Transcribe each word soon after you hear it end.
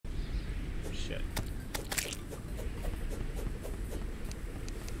shit.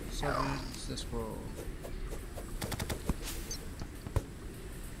 Summons this world.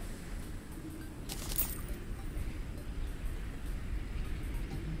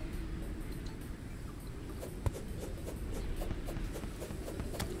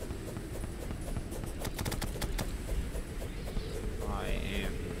 I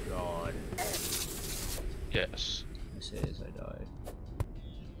am God. Yes. This is, I died.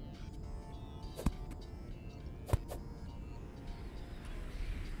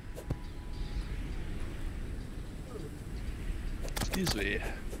 Excuse me.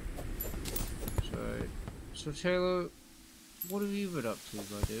 So Taylor, what have you been up to,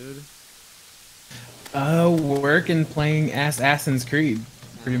 my dude? Work and playing Assassin's Creed,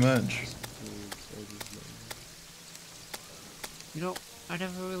 pretty much. You know, I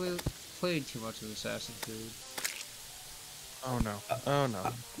never really played too much of Assassin's Creed. Oh no. Oh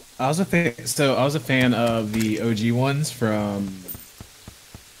no. I was a fan of the OG ones from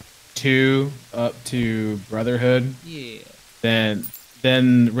 2 up to Brotherhood. Yeah.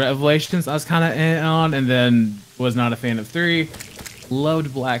 Then Revelations I was kind of on, and then was not a fan of 3.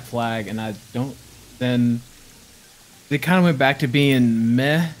 Loved Black Flag, and I don't. Then they kind of went back to being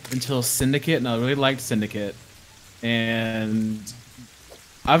meh until Syndicate, and I really liked Syndicate. And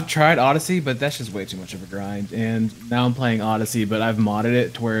I've tried Odyssey, but that's just way too much of a grind. And now I'm playing Odyssey, but I've modded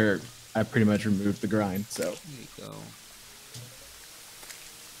it to where I pretty much removed the grind. So There you go.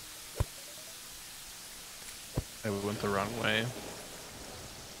 I went the wrong way.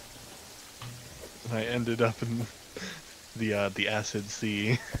 And I ended up in the acid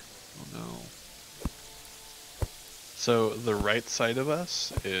sea. Oh no. So the right side of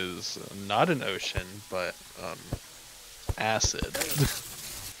us is not an ocean, but acid.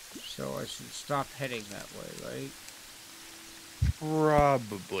 So I should stop heading that way, right?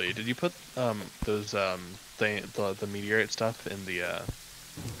 Probably. Did you put those the meteorite stuff in the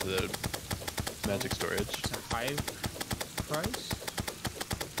magic storage? It's a high price?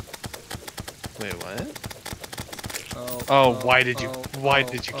 Wait, what? Oh, why did you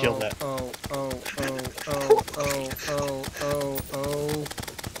kill that? Oh.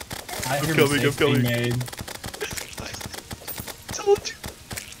 I hear coming, mistakes I'm being coming. made. Told you.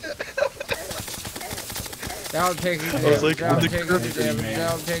 Now I'm taking the I was damage, like, now I'm the taking the curse damage, man.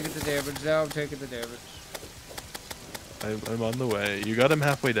 now I'm taking the damage, now I'm taking the damage. I'm on the way. You got him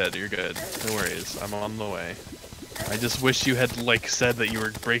halfway dead. You're good. No worries. I'm on the way. I just wish you had like said that you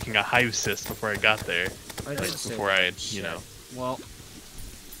were breaking a hive cyst before I got there. I did say Before that. I, you know. Well,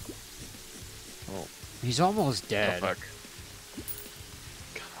 Oh, he's almost oh dead. fuck.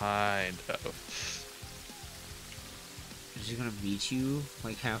 Kind of. Is he gonna meet you,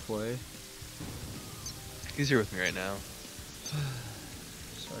 like, halfway? He's here with me right now.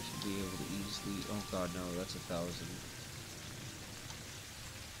 So I should be able to easily... Oh god, no, that's 1,000.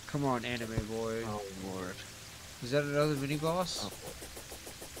 Come on, anime boy. Oh lord. Is that another mini-boss? Oh.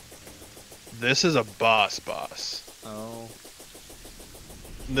 This is a boss. Oh.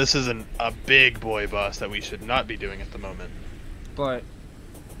 This is a big boy boss that we should not be doing at the moment. But,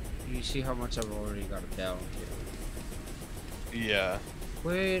 you see how much I've already got him down to. Yeah.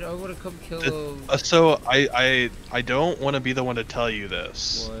 Wait, I wanna come kill him. So I don't want to be the one to tell you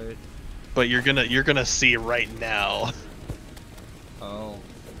this, What? but you're gonna see right now. Oh.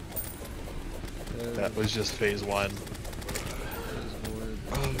 That was just phase 1.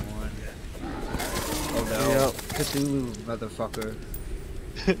 Oh no. Yep. Cthulhu, motherfucker.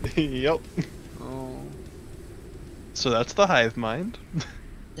 Yep. Oh. So that's the hive mind.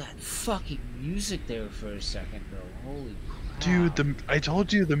 That fucking music there for a second, bro. Holy crap. Dude, I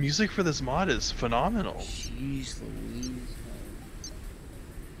told you the music for this mod is phenomenal. Jeez Louise.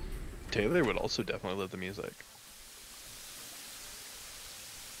 Taylor would also definitely love the music.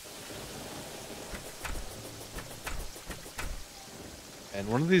 And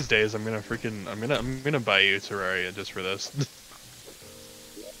one of these days, I'm gonna buy you Terraria just for this.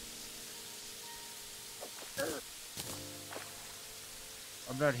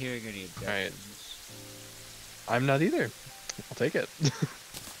 I'm not hearing any objections. I'm not either. I'll take it.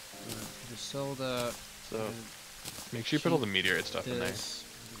 Just sell that. So, make sure you put all the meteorite stuff in there. This.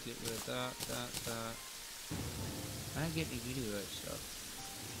 Get rid of that. I didn't get any meteorite stuff.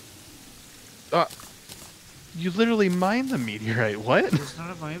 You literally mined the meteorite. What? It's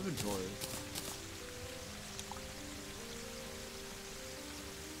not in my inventory.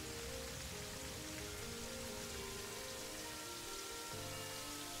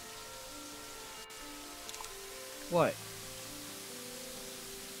 What?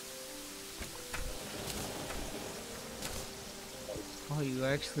 Oh, you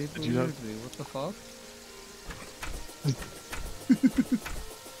actually Did you have- believed me. What the fuck?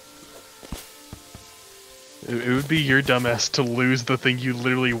 It would be your dumbass to lose the thing you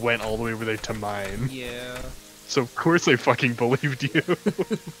literally went all the way over there to mine. Yeah. So of course I fucking believed you.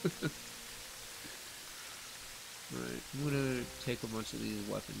 Right. I'm gonna take a bunch of these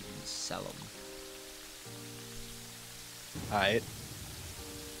weapons and sell them. Alright.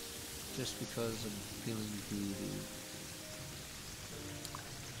 Just because I'm feeling greedy.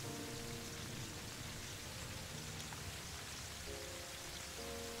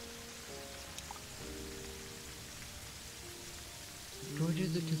 Do I do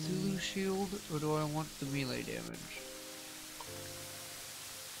the Cthulhu shield, or do I want the melee damage?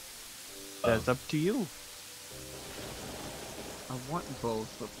 That's up to you. I want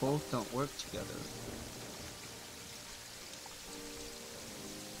both, but both don't work together.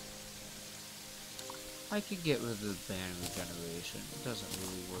 I could get rid of the band regeneration. It doesn't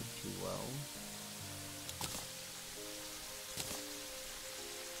really work too well.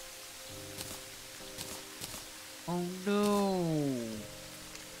 Oh no!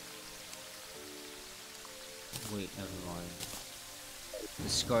 Wait, never mind. The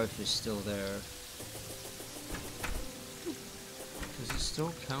scarf is still there. Does it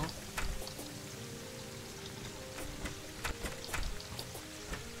still count?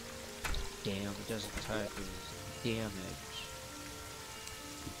 Damn, it doesn't type as damage.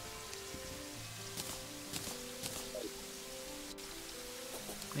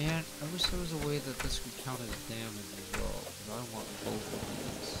 Man, I wish there was a way that this could count as damage as well, because I want both of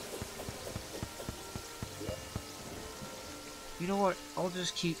these. You know what? I'll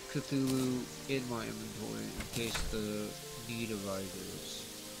just keep Cthulhu in my inventory in case the need arises.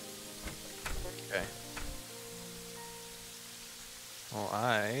 Okay. Well,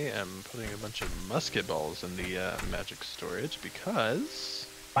 I am putting a bunch of musket balls in the magic storage because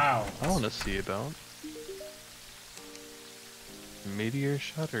Wow. I want to see about meteor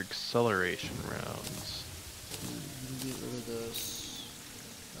shot or acceleration rounds. I'm gonna get rid of this.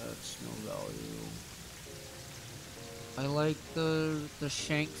 That's no value. I like the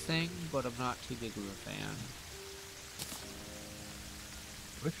shank thing, but I'm not too big of a fan.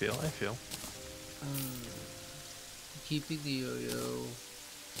 I feel. Keeping the yo-yo.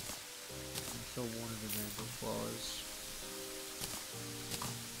 Until one of the random claws.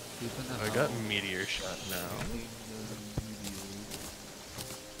 Keeping the I got health. meteor shot now. Keeping the meteor.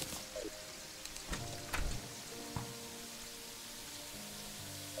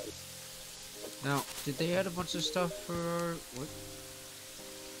 Now, did they add a bunch of stuff for our, what?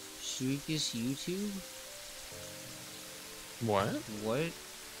 Shriekus YouTube? What? What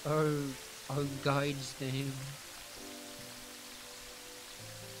are our guide's name?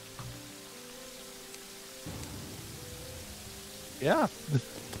 Yeah. What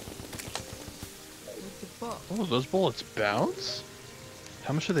the fuck? Oh, those bullets bounce?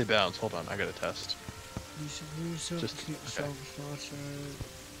 How much do they bounce? Hold on, I gotta test. You should use Just- keep okay. self-sponsor.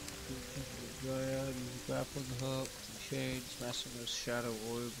 Use grappling hook, chain, smashing those shadow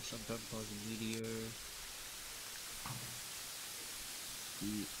orb, sometimes cause a meteor.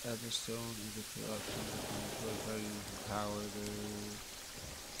 The Everstone is a corruption, how you power the.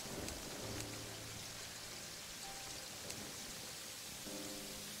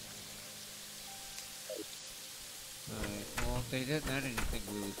 Alright, well, they didn't add anything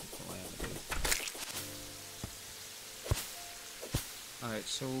really for Calamity. Alright,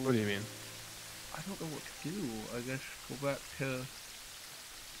 so. What do you mean? I don't know what to do. I guess go back to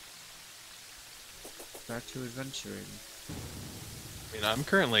adventuring. I mean, I'm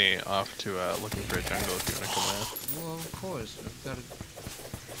currently off to looking for a jungle if you want to come with. Well, of course, I've got to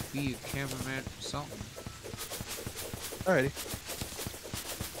be a cameraman for something. Alrighty.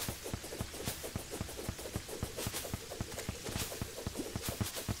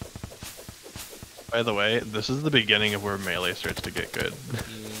 By the way, this is the beginning of where melee starts to get good.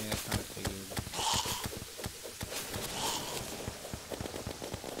 Yeah, I kind of figured.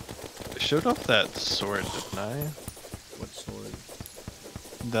 I showed off that sword, didn't I? What sword?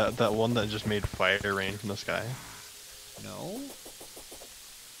 That one that just made fire rain from the sky. No?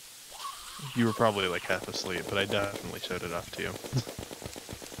 You were probably like half asleep, but I definitely showed it off to you.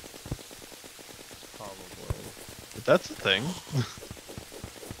 Probably. But that's the thing.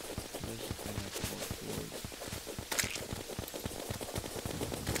 There's the thing I can work towards.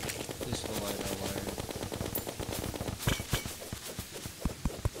 This the light I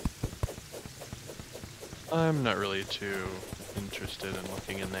wired. I'm not really too interested in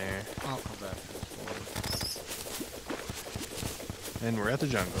looking in there. I'll come back to this one. And we're at the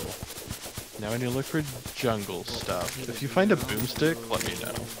jungle. Now I need to look for jungle stuff. If you find a boomstick, let me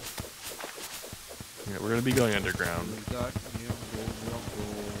know. Yeah, we're gonna be going underground. We've got jungle.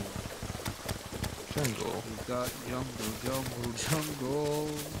 Jungle. We've got jungle.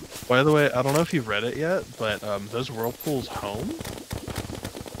 By the way, I don't know if you've read it yet, but those whirlpools home.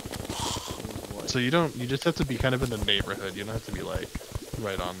 So you just have to be kind of in the neighborhood. You don't have to be like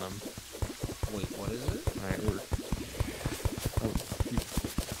right on them. Wait, what is it? Alright,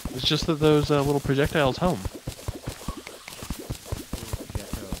 it's just that those little projectiles home.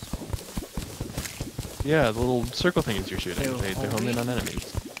 Yeah, the little circle things you're shooting. They home in on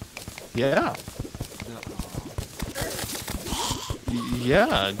enemies. Yeah.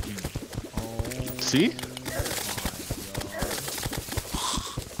 Yeah. See?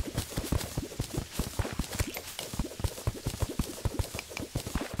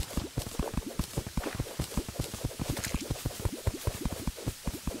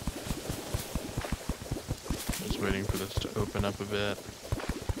 Just waiting for this to open up a bit.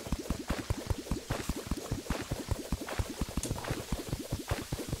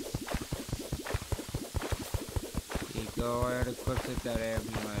 Go ahead and equip that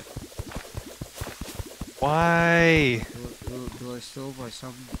amulet. Why? Do I still, by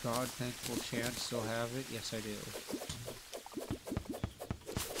some god thankful chance, still have it? Yes, I do.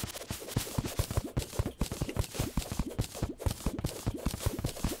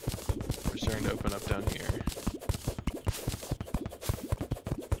 We're starting to open up down here.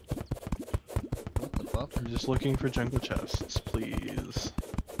 What the fuck? I'm just looking for jungle chests, please.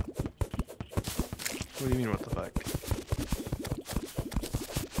 What do you mean, what the fuck?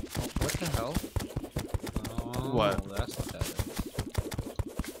 What the hell? Oh, What? That's what that is.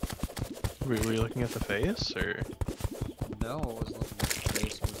 Were you looking at the face, or? No, I was looking at the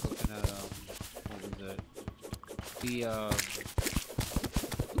face. I was looking at, what was it? The,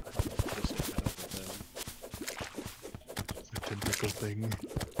 The tentacle thing.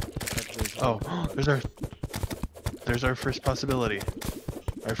 That Oh, there's our first possibility.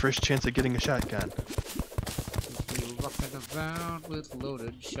 Our first chance at getting a shotgun. we rocking around with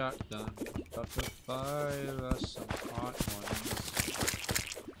loaded shotgun. About to fire us some hot ones.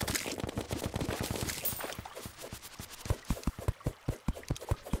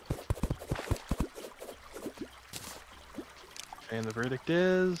 And the verdict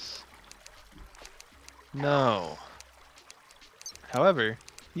is... no. However,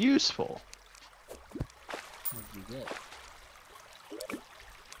 useful. What did you get?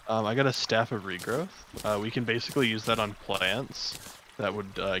 I got a staff of regrowth. We can basically use that on plants. That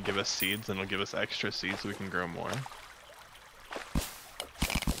would give us seeds, and it'll give us extra seeds so we can grow more.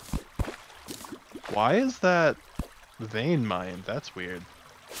 Why is that vein mined? That's weird.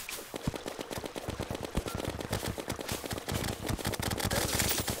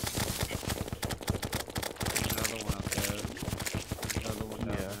 Another one up there. Another one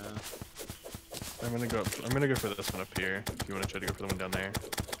down there. I'm gonna go for this one up here. If you want to try to go for the one down there.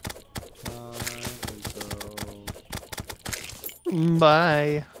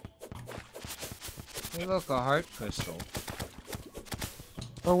 Bye. Hey, look, a heart crystal.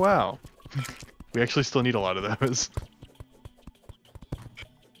 Oh wow. We actually still need a lot of those.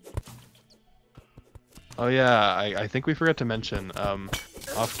 Oh yeah, I think we forgot to mention,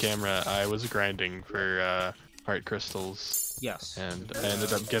 off camera, I was grinding for heart crystals. Yes. And I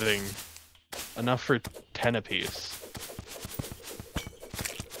ended up getting enough for 10 apiece.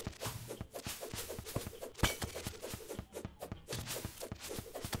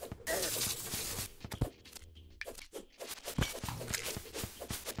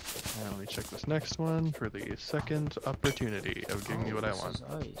 Let me check this next one for the second opportunity of giving me what I want. This is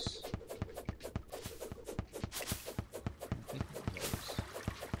ice. I think it was ice.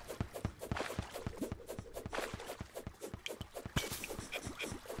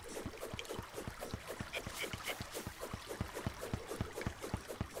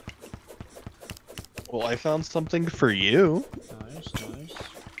 Well, I found something for you. Nice, nice.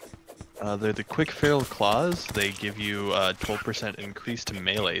 They're the quick feral claws. They give you 12% increase to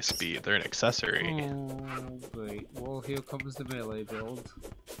melee speed. They're an accessory. Oh, great. Well, here comes the melee build.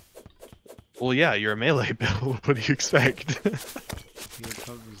 Well, yeah, you're a melee build. What do you expect? Here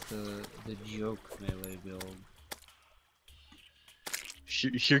comes the joke melee build.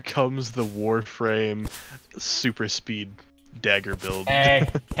 Here comes the Warframe super speed dagger build. Hey,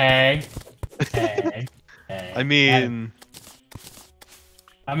 hey, hey. I mean,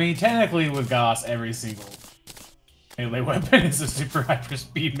 technically with Goss, every single melee weapon is a super hyper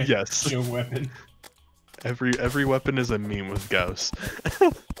speed yes. joke weapon. Every weapon is a meme with Gauss.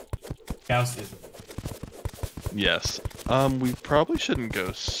 Gauss isn't. Yes. We probably shouldn't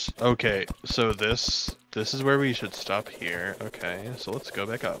go. Okay, so this is where we should stop here. Okay, so let's go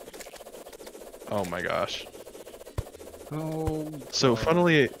back up. Oh my gosh. Oh, So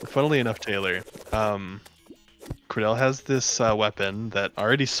God. funnily enough, Taylor, Cordell has this weapon that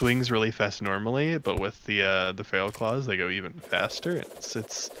already swings really fast normally, but with the feral claws, they go even faster.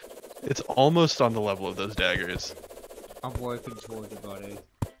 It's almost on the level of those daggers. I'm working towards it, buddy.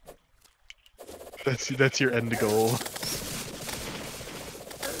 That's your end goal.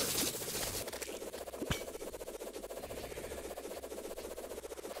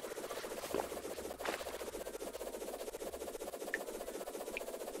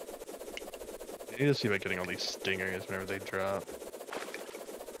 I need to see about getting all these stingers whenever they drop.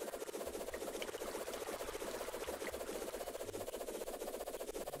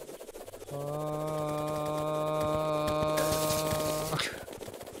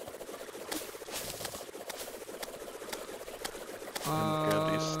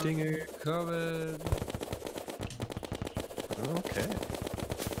 Grab these stinger. Coming. Okay.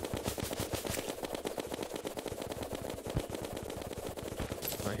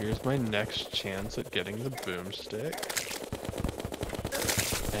 Well, here's my next chance at getting the boomstick.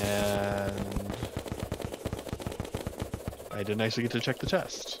 And I didn't actually get to check the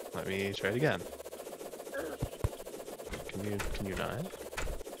chest. Let me try it again. Can you not?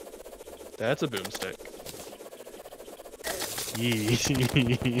 That's a boomstick. Yee.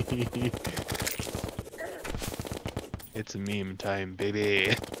 It's meme time,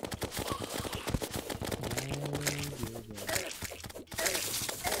 baby.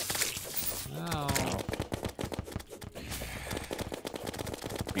 Ow.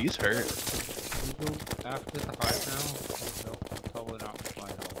 Bees hurt. Can we go after the hive now? No, probably not with my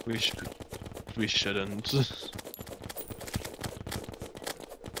help. We shouldn't.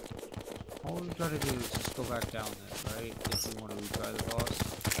 All we gotta do is just go back down there, right? If we want to retry the boss.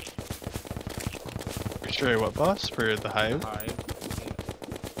 Sure, what boss for the hive? The hive. Yeah.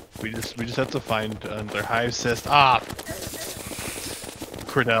 We just have to find their hive cyst. Ah!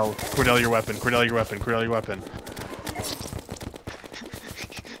 Cordell, your weapon. Cordell, your weapon. Cordell, your weapon.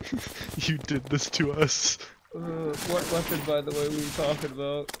 You did this to us. What weapon, by the way, were you talking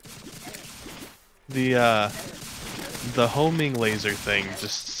about? The homing laser thing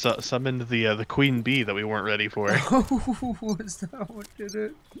just summoned the queen bee that we weren't ready for. Oh, was that what did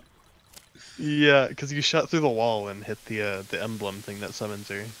it? Yeah, because you shot through the wall and hit the emblem thing that summons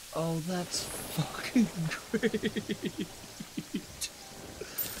her. Oh, that's fucking great.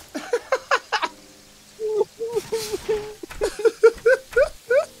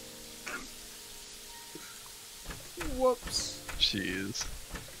 Whoops. Jeez.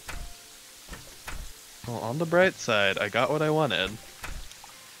 Well, on the bright side, I got what I wanted.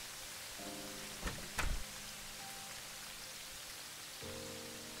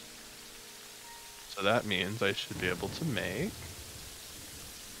 So that means I should be able to make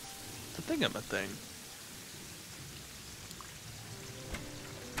the thingamathing.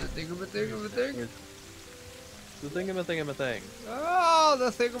 The thingamathing. The thingamathing. Oh,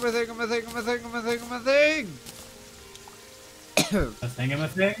 the thingamathing. A thing of a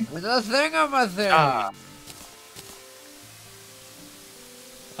thing? The thingamathing. Ah.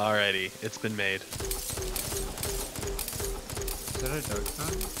 Alrighty, it's been made. Is that a dark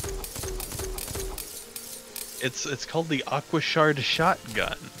gun? It's called the Aquashard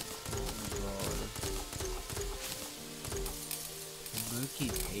shotgun. Oh god. Murky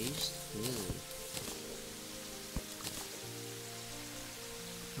paste? Ew.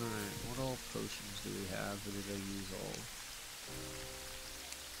 Alright, what all potions do we have, or did I use all?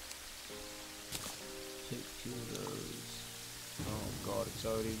 Take 2 of those. Oh god, it's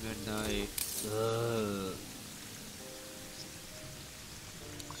already midnight. Ugh.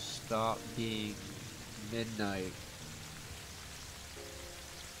 Stop being midnight.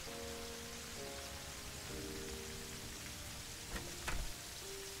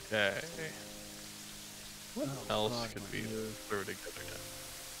 Okay. What else God, could my we ears. throw together now?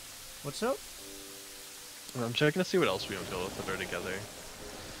 What's up? I'm checking to see what else we want to be able to throw together.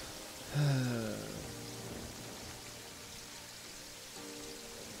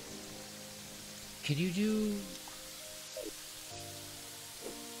 Can you do...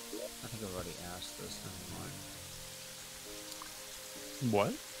 I think I've already asked this, never mind.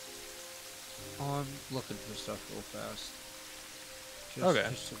 What? Oh, I'm looking for stuff real fast. Okay.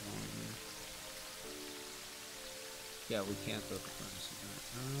 Just ignore me. Yeah, we can't throw the furnace in there.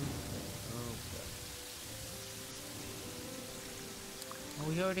 Okay. Oh,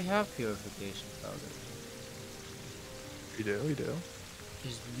 we already have purification powder. We do.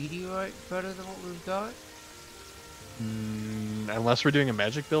 Is meteorite better than what we've got? Unless we're doing a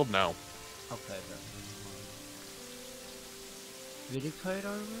magic build, no. Okay, then. Vidicite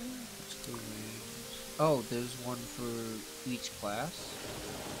armor? Let's go rings. Oh, there's one for each class?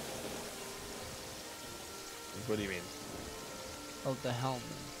 What do you mean? Oh, the helmet.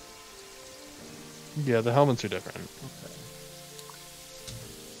 Yeah, the helmets are different. Okay.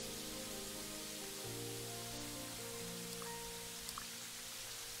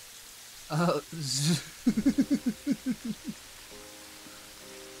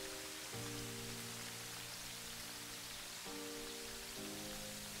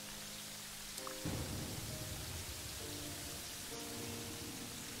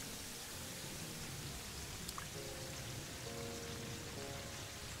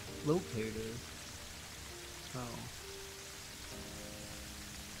 Locator. Oh.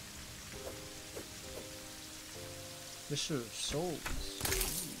 Fisher of Souls.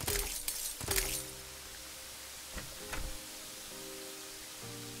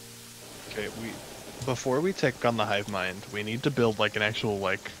 Okay, before we take on the hive mind, we need to build like an actual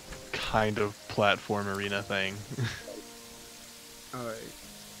like kind of platform arena thing. Alright.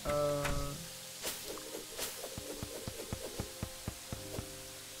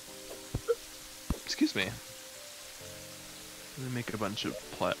 Excuse me. Let me make a bunch of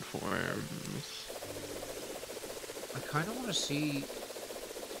platforms. I kind of want to see,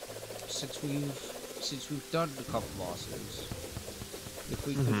 since we've done a couple bosses, if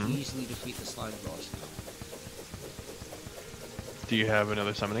we could easily defeat the slime boss now. Do you have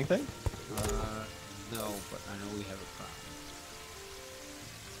another summoning thing? No, but I know we have a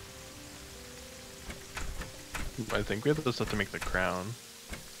crown. I think we have the stuff to make the crown.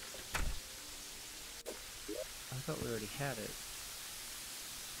 I thought we already had it.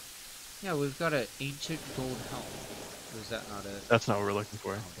 Yeah, we've got an ancient gold helm. Or is that not it? That's not what we're looking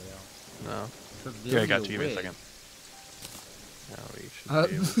for. Oh, No. familiar Here, I got you. Give me a wig. second. Now we should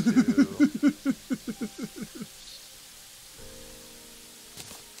be able to...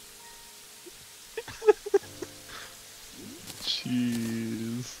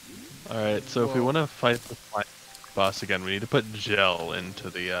 Jeez. Alright, so if we want to fight the boss again, we need to put gel into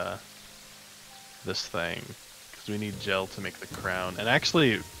the, this thing. Because we need gel to make the crown. And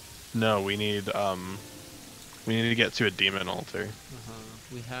actually, no, we need to get to a demon altar.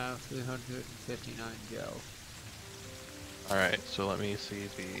 We have 359 gel. Alright, so let me see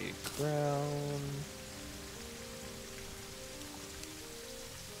the crown.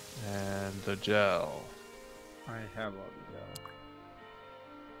 And the gel. I have all the gel.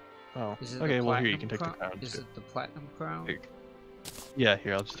 Oh, Is it okay, the well here, you platinum can take the crown? crown Is too. it the platinum crown? Here. Yeah,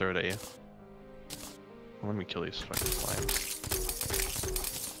 here, I'll just throw it at you. Let me kill these fucking slimes.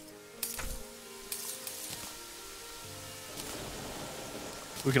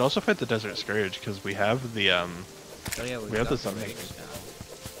 We can also fight the Desert Scourge, because we have the, Oh yeah, we have the summoning rings thing. now.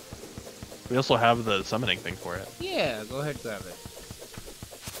 We also have the summoning thing for it. Yeah, go ahead, grab it.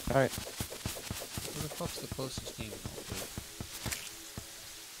 Alright. Where the fuck's the closest demon altar?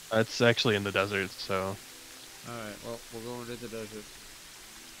 It's actually in the desert, so... Alright, well, we'll go into the desert.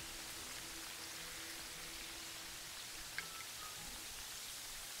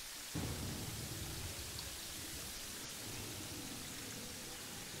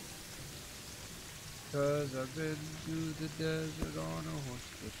 Cause I've been to the desert on a horse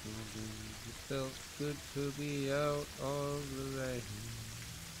for 2 days. It felt good to be out of the rain.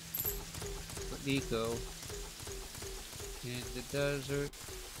 But Neko, in the desert,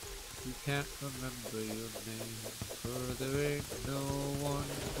 you can't remember your name. For there ain't no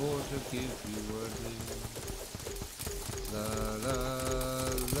one for to give you a name. La la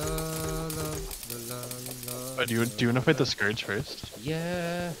la la la la la. Do you want to fight the Scourge first?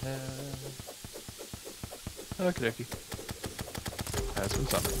 Yeah. Okay, dokie. Has been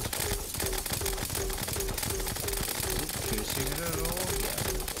summoned. Is it piercing it at all? Yeah.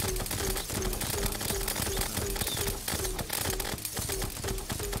 Nice.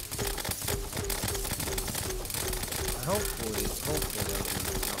 Hopefully I'll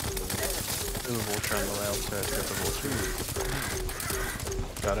do something. There's a vulture on the way, I'll get the vulture.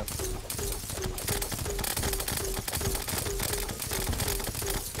 Got it.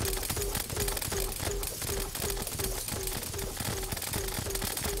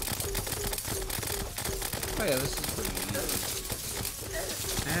 Oh yeah, this is pretty easy.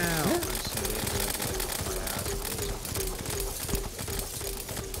 Ow! I said it would get my ass basically.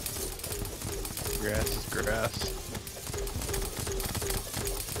 Grass is grass.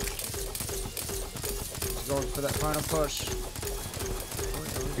 He's going for that final push.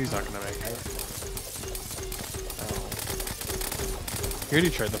 He's not gonna make it. Oh. He already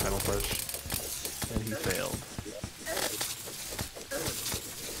tried the final push, and he failed.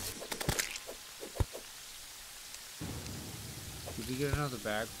 you get another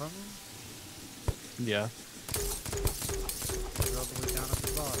bag from him? Yeah. It's all the way down at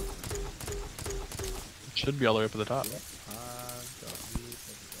the bottom. It should be all the way up at the top. Yep. I've got you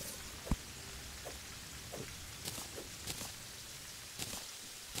for the bag.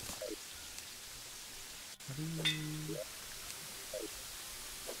 How do you...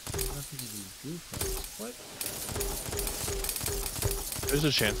 There's nothing in these blueprints. What? There's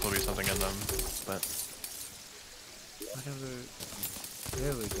a chance there'll be something in them, but I never...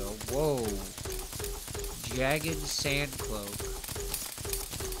 There we go. Whoa. Jagged sand cloak.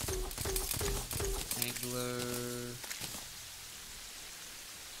 Angler...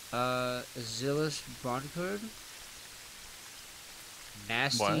 Azilus Bunkard.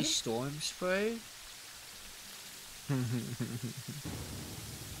 Nasty What? storm spray.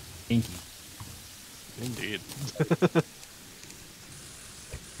 Inky. indeed.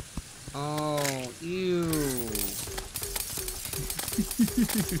 Oh, ew.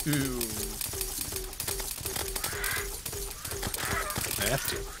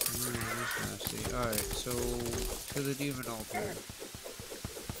 Nasty. That's nasty. Alright, so to the demon altar.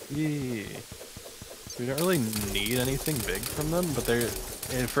 Yeah. We don't really need anything big from them, but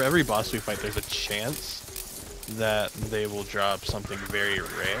and for every boss we fight, there's a chance that they will drop something very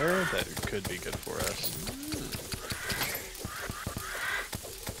rare that could be good for us.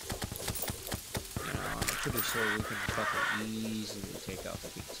 You know, I'm pretty sure we can fucking easily take out the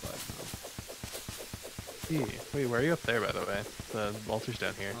King Slide now. Yeah. Wait, where are you up there, by the way? The altar's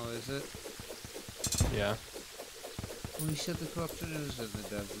down here. Oh, is it? Yeah. Well, you said the corruption is in the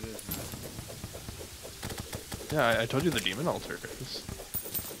desert, isn't it? Yeah, I told you the demon altar is.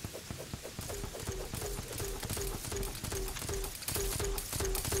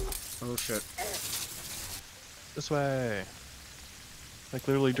 Oh shit. This way. Like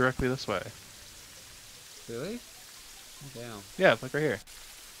literally directly this way. Really? Oh damn. Yeah, like right here.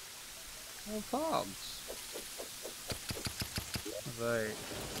 Oh, fogs. Alright.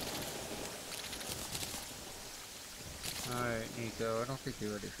 Alright, Neko, I don't think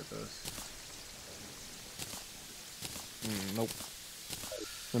you're ready for this. Nope.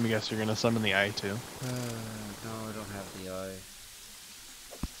 Let me guess, you're gonna summon the eye too. No, I don't have the eye.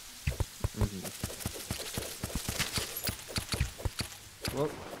 Whoa.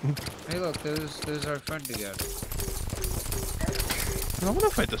 Hey look, there's our friend again. I don't want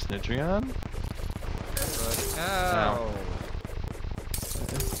to fight the Snidrion. But, ow!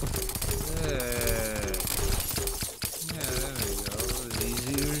 There. Yeah, there we go. It was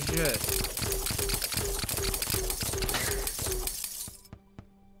easy as shit.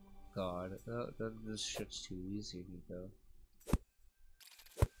 God, this shit's too easy, Neko.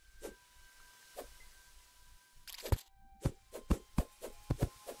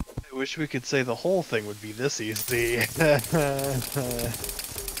 I wish we could say the whole thing would be this easy.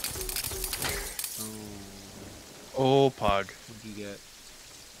 Oh, Oh, Pog. what'd you get?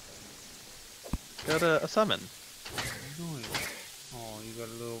 Got a summon. Nice. Oh, you got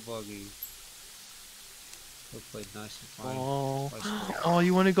a little buggy. Go played nice and fine. Oh, Nice. oh,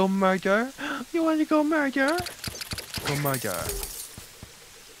 you want to go murder? You want to go murder? Go murder.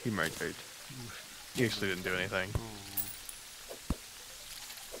 He murdered. He actually didn't do anything. Oh.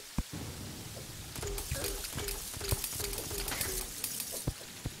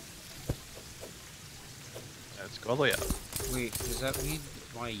 Let's go all the way up. Wait, does that mean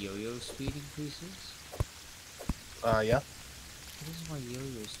my yo-yo speed increases? Yeah. What is my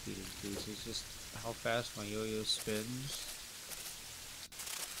yo-yo speed increase? It's just how fast my yo-yo spins.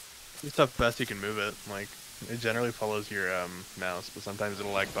 Just how fast you can move it. Like, it generally follows your mouse, but sometimes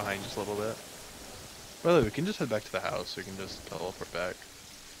it'll lag behind just a little bit. Well, we can just head back to the house. We can just teleport back.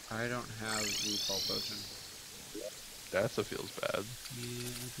 I don't have recall potion. That still feels bad. Yeah,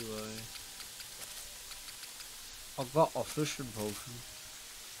 do I? I've got a fishing potion.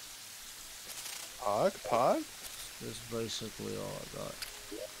 Pog? That's basically all I got.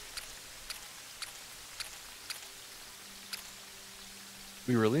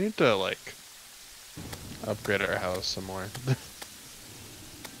 We really need to, like, upgrade our house some more.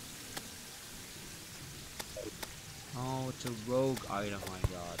 Oh, it's a rogue item I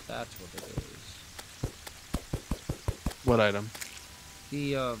got. That's what it is. What item?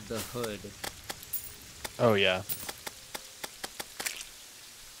 The hood. Oh, yeah.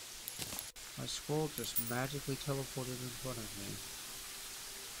 My scroll just magically teleported in front of me.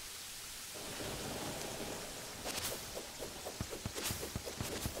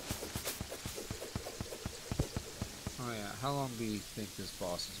 Oh yeah, how long do you think this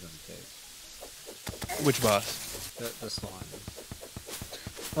boss is gonna take? Which boss? The slime.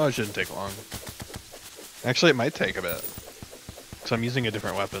 Oh, it shouldn't take long. Actually, it might take a bit. because I'm using a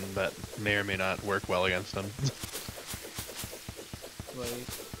different weapon that may or may not work well against him. Wait.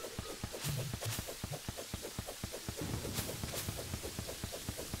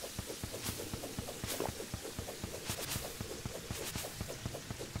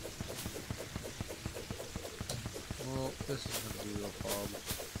 Well, this is gonna be real fog.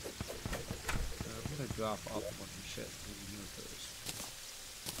 I'm gonna drop off a bunch of shit in here first.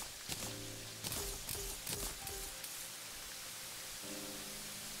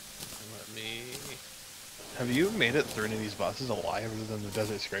 Let me. Have you made it through any of these bosses alive other than the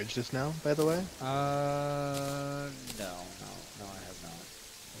Desert Scourge just now, by the way? No, I have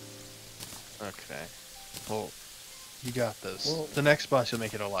not. Okay. Well, you got this. Well, The next boss, you'll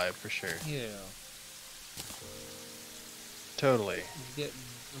make it alive for sure. yeah. Totally. I'm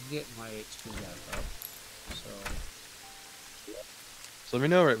getting my HP back up. So let me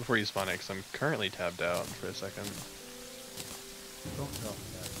know right before you spawn it, because I'm currently tabbed out for a second. Don't tell me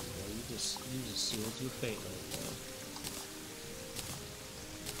that. Boy. You just sealed your fate right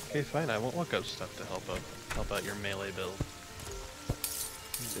Okay, fine. I won't look up stuff to help out your melee build.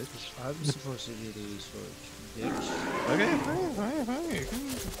 there. I'm supposed to do these for bitch. Okay, fine.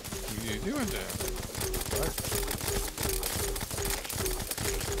 What are you doing there?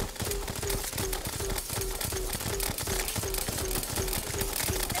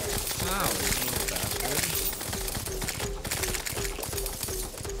 Wow, you little bastard.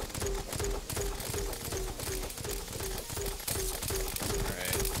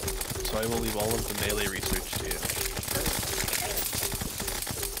 Alright. So I will leave all of the melee research to you.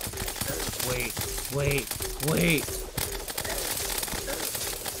 Wait.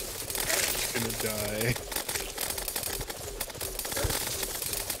 Gonna die.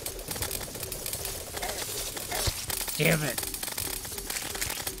 Damn it.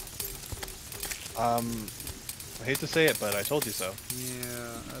 I hate to say it, but I told you so.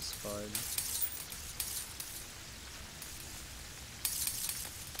 Yeah, that's fine.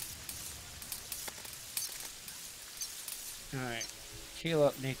 Alright. Heal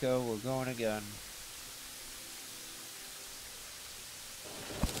up, Neko. We're going again.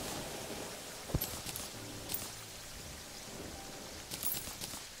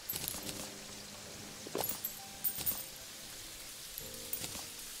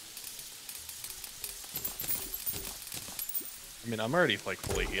 I mean, I'm already like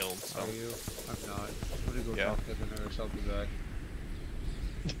fully healed, so. Are you? I'm not. I'm gonna go Yeah. talk to the nurse. I'll be back.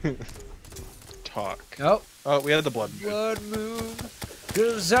 Talk. Oh, Oh, we had the blood. blood moon.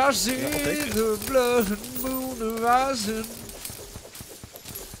 'Cause I see Yeah, I'll take it. the blood moon rising.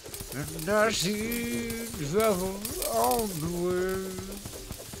 And I see travel on the way.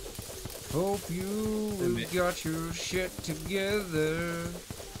 Hope you got your shit together.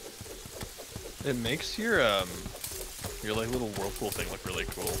 It makes your like little whirlpool thing look really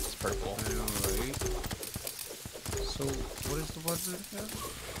cool. It's purple. I know, right? So, what is the blood moon again?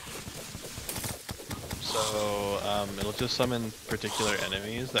 So it'll just summon particular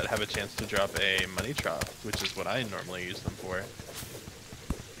enemies that have a chance to drop a money trough, which is what I normally use them for.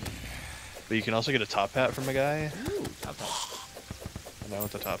 But you can also get a top hat from a guy. Ooh, top hat. And I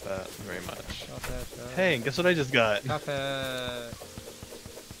want the top hat very much. Top hat, Hey, guess what I just got? Top hat.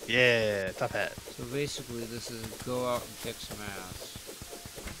 Yeah, top hat. So basically, this is go out and kick some ass.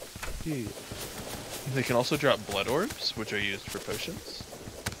 Dude. They can also drop blood orbs, which are used for potions.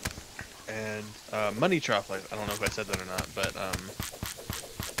 And money trough, like, I don't know if I said that or not, but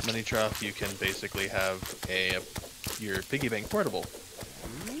money trough, you can basically have your piggy bank portable.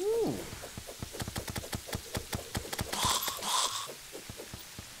 Ooh.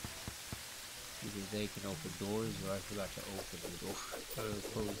 Either they can open doors, or I forgot to open the door. Close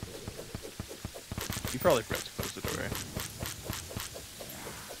the door. You probably forgot to close the door.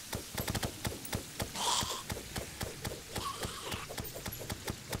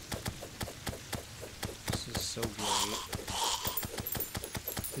 This is so great.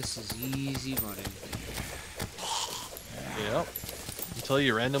 This is easy money. Yep. Until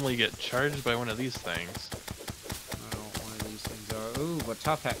you randomly get charged by one of these things. I don't know what one of these things are. Ooh, but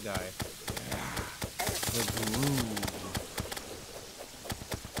top hat guy. The groove.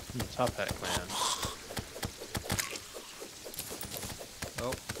 Top hat clan.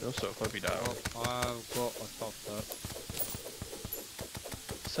 Oh, Also, puppy dog. oh, I've got a top hat.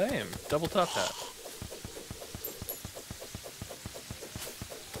 Same. Double top hat.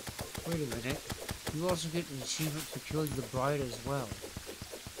 Wait a minute. You also get an achievement for killing the bride as well.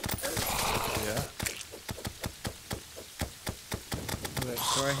 Yeah. Okay,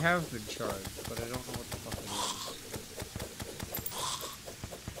 so I have been charged, but I don't know what the fuck it is.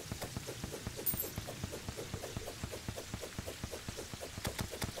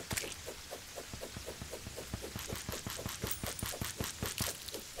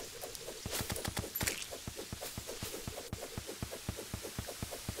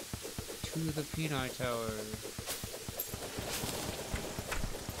 to the Peanut Tower.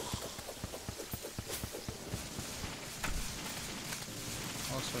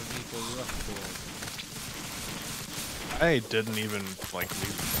 Also, Neko, you left the door. I didn't even like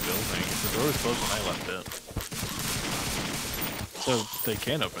leave the building. The door was closed when I left it. So they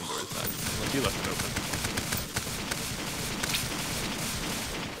can open doors then, unless you left it open.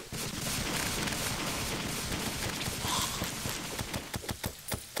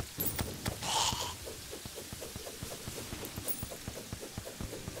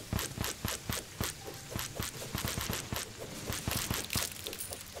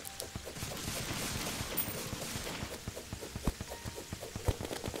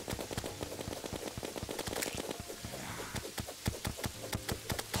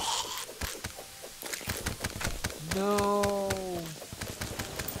 No.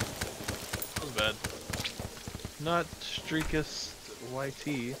 That was bad. Not Streakist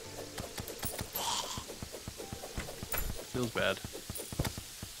YT. Feels bad.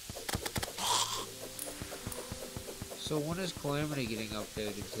 So when is Calamity getting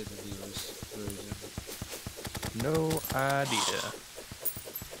updated to the newest version? No idea.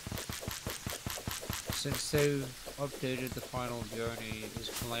 Since they've updated the final journey, is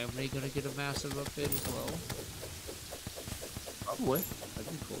Calamity gonna get a massive update as well? Probably.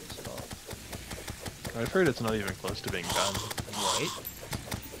 That'd be cool as fuck. I've heard it's not even close to being done.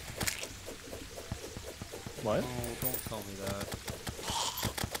 What? What? Oh, don't tell me that.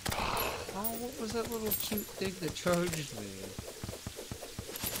 Oh, what was that little cute thing that charged me?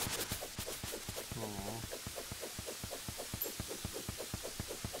 Aw.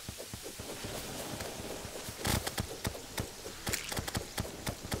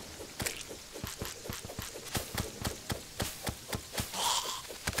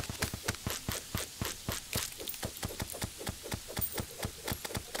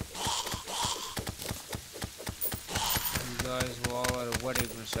 You guys were all at a wedding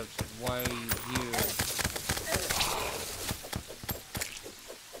reception. Why are you here?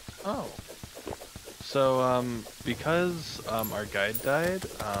 Oh. So, because, our guide died,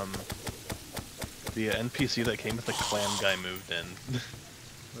 the NPC that came with the clan guy moved in.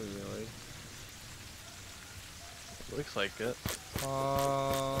 Oh, really? Looks like it.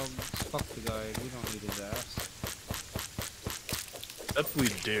 Fuck the guy. We don't need his ass. That we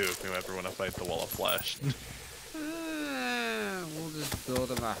do if we ever want to fight the Wall of Flesh. We'll just build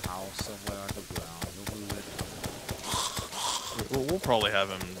him a house somewhere underground. We'll move it. We'll probably have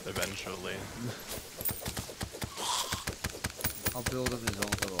him eventually. I'll build him his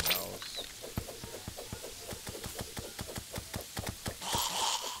own little house.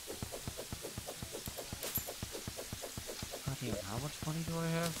 God damn, how much money do I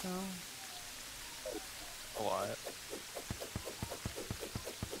have now? A lot.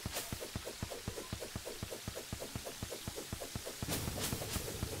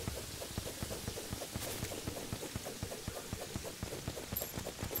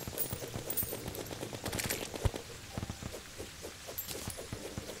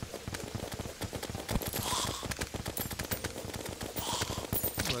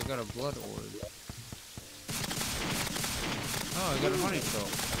 Oh, I got a blood orb. Oh, I got a money troll.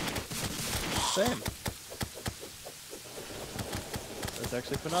 Same. That's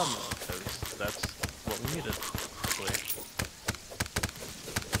actually phenomenal, because that's what we needed, actually.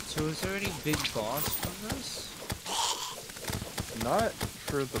 So is there any big boss from this? Not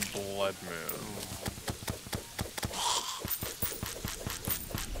for the Blood Moon.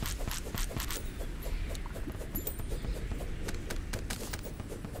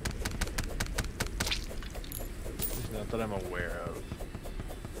 Not that I'm aware of.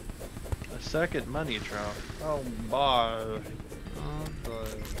 A second money drop. Oh boy. Oh boy.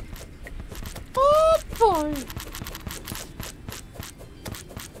 Oh boy!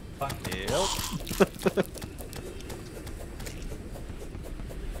 Yep.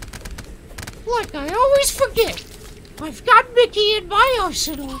 Like I always forget, I've got Mickey in my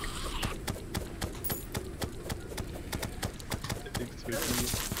arsenal.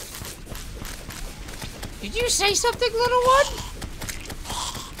 Did you say something, little one?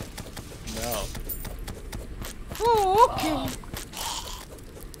 No. Oh, okay.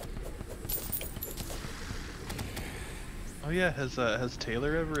 Oh yeah, has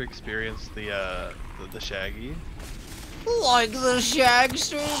Taylor ever experienced the Shaggy? Like the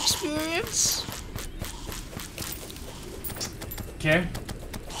Shagster experience? Okay.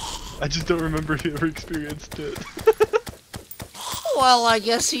 I just don't remember if he ever experienced it. Well, I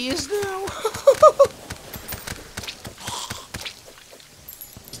guess he is now.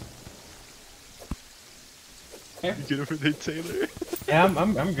 You get over there, Taylor? Yeah,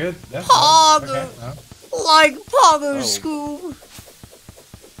 I'm good. Yeah, Pog! okay. Like Pogo Oh. Scoob!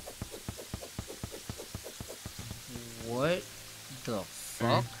 What the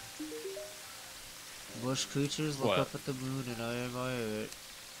fuck? Bush creatures look What? up at the moon and I admire it.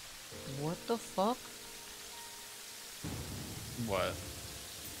 What the fuck? What?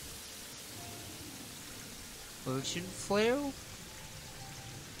 Urchin flail?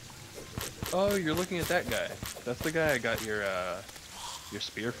 Oh, you're looking at that guy. That's the guy I got your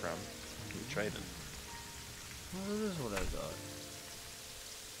spear from. Your trident. Well, this is what I got.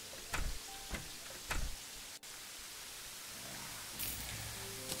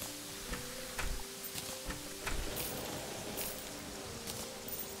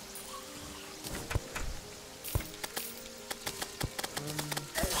 Let me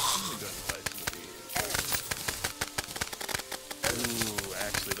go inside some of these. Ooh,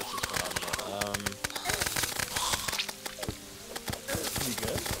 actually, this is phenomenal. You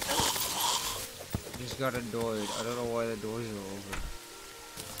good? Just got annoyed. I don't know why the doors are open.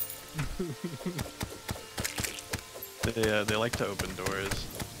 They like to open doors.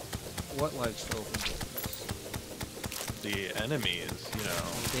 What likes to open doors? The enemies, you know,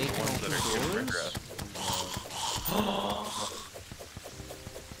 They the can ones that open are given doors? regret.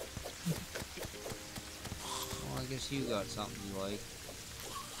 Well, I guess you got something you like.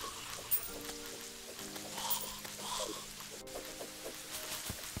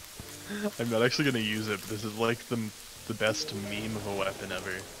 I'm not actually gonna use it, but this is like the best meme of a weapon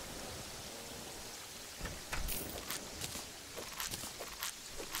ever.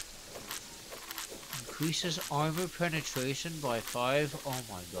 Increases armor penetration by 5. Oh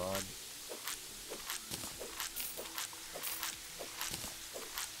my god.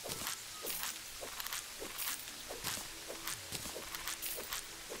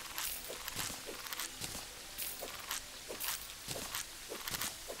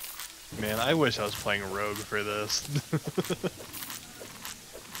 Man, I wish I was playing Rogue for this.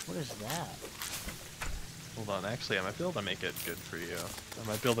 What is that? Hold on, actually, I might be able to make it good for you. I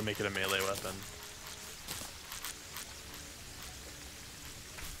might be able to make it a melee weapon.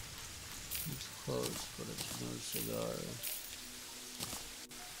 It's close, but it's no cigar.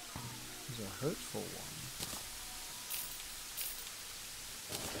 It's a hurtful one.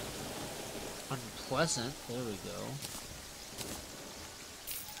 Unpleasant. There we go.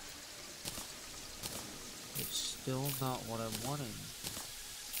 It's still not what I'm wanting.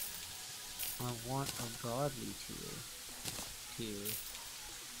 I want a godly tier.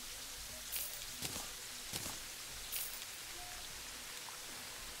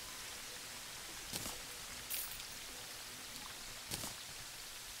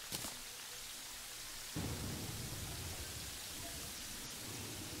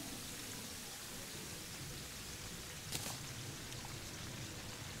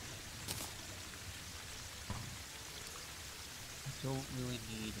 I don't really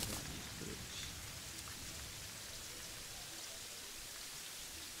need one of these boots.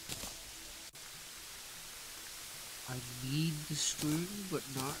 I need the screw, but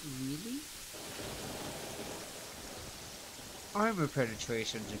not really. Armor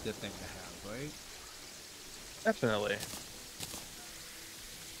penetration's a good thing to have, right? Definitely.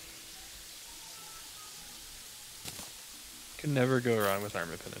 Can never go wrong with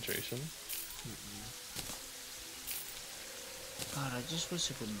armor penetration. God, I just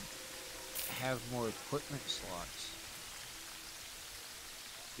wish I could have more equipment slots.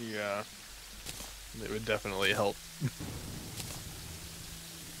 Yeah. It would definitely help.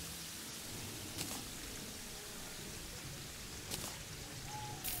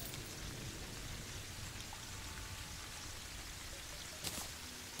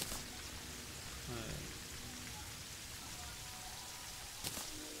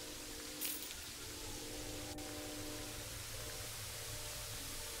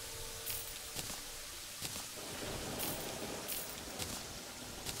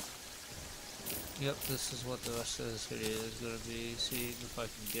 Yep, this is what the rest of this video is going to be. Seeing if I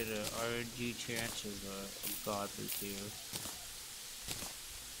can get an RNG chance of a godly tier.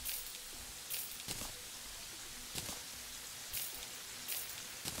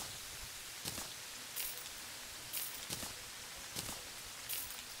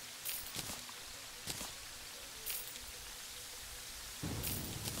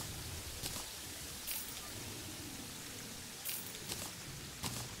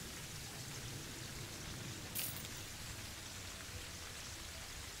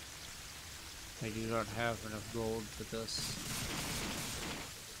 I do not have enough gold for this.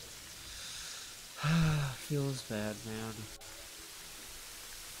 Feels bad, man.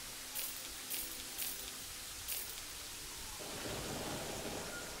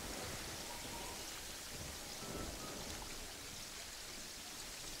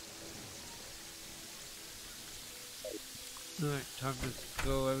 Alright, time to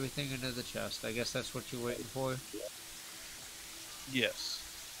throw everything into the chest. I guess that's what you're waiting for. Yes.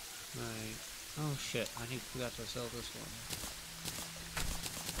 Alright. Oh shit, I forgot to sell this one.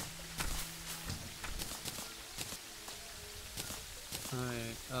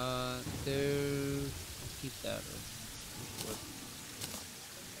 Alright, there... keep that in.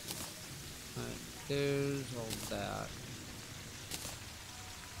 Alright, there's all that.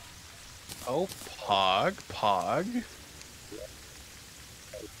 Oh, Pog.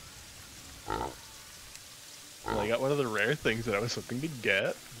 Well, I got one of the rare things that I was hoping to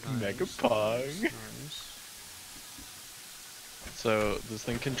get. Mega Pog. Nice. So this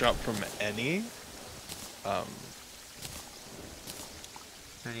thing can drop from any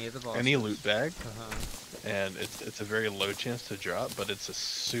Any of the bosses. any loot bag, Uh-huh. and it's a very low chance to drop, but it's a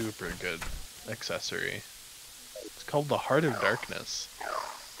super good accessory. It's called the Heart of Darkness.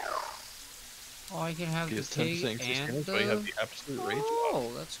 Oh, I can have Because the pig 10% increased and damage, the... but you have the absolute rage buff.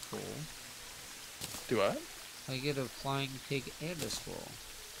 Oh, that's cool. Do what? I get a flying pig and a squirrel.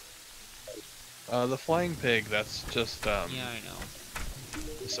 The flying pig, that's just Yeah, I know.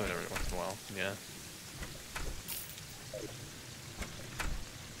 so every once in a while, yeah.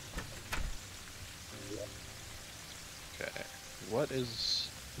 Okay, what is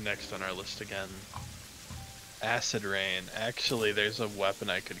next on our list again? Acid Rain. Actually, there's a weapon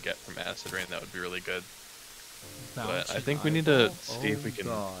I could get from Acid Rain that would be really good. But I think we need to see if we can...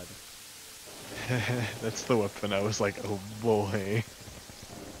 God. That's the weapon. I was like, oh boy.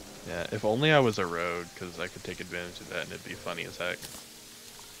 Yeah, if only I was a rogue, because I could take advantage of that and it'd be funny as heck.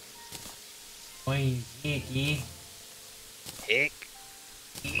 Oi, Hickey. Heck.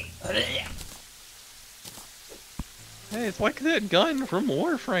 Hey, it's like that gun from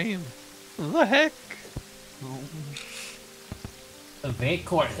Warframe. The heck? Oh, The vape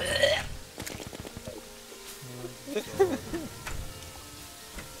cord.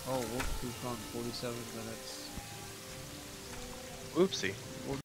 oh, we've gone 47 minutes. Oopsie.